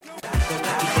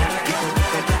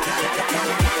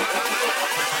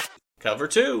Cover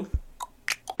 2.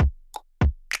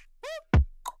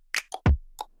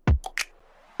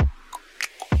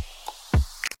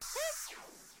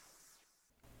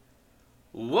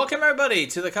 Welcome everybody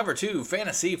to the Cover 2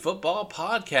 Fantasy Football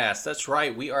Podcast. That's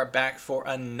right, we are back for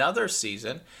another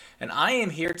season, and I am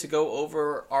here to go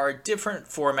over our different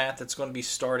format that's going to be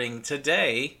starting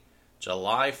today,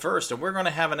 July 1st, and we're going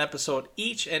to have an episode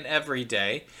each and every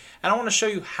day, and I want to show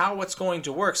you how it's going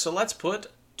to work, so let's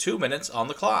put 2 minutes on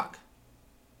the clock.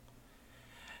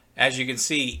 As you can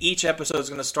see, each episode is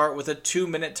going to start with a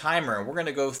 2-minute timer, and we're going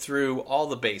to go through all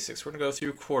the basics. We're going to go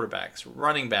through quarterbacks,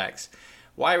 running backs,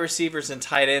 wide receivers, and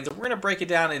tight ends. We're going to break it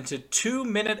down into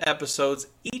 2-minute episodes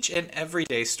each and every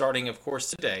day, starting, of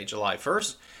course, today, July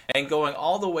 1st, and going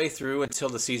all the way through until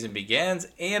the season begins,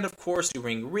 and, of course,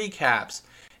 doing recaps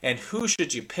and who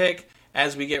should you pick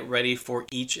as we get ready for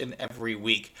each and every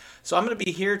week. So I'm going to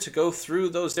be here to go through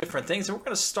those different things, and we're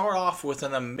going to start off with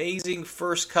an amazing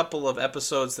first couple of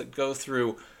episodes that go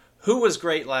through who was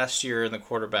great last year in the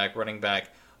quarterback, running back,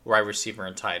 wide receiver,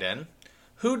 and tight end.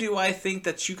 Who do I think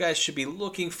that you guys should be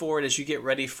looking for as you get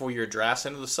ready for your drafts?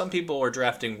 I know some people are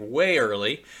drafting way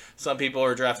early. Some people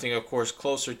are drafting, of course,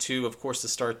 closer to, of course, the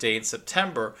start date in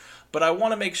September. But I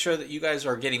want to make sure that you guys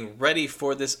are getting ready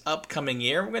for this upcoming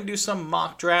year. We're going to do some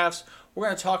mock drafts. We're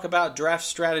going to talk about draft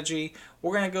strategy.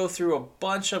 We're going to go through a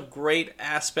bunch of great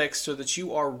aspects so that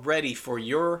you are ready for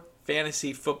your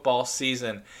fantasy football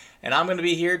season. And I'm going to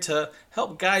be here to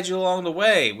help guide you along the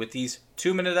way with these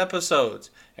 2-minute episodes.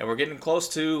 And we're getting close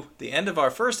to the end of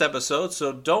our first episode,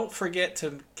 so don't forget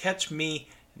to catch me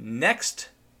next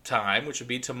time, which will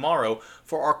be tomorrow,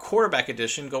 for our quarterback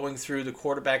edition, going through the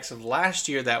quarterbacks of last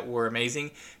year that were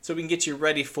amazing, so we can get you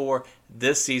ready for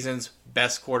this season's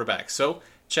best quarterbacks. So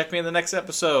check me in the next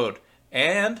episode,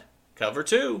 and Cover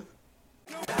 2.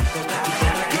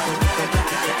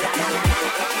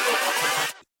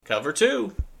 Cover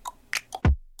 2.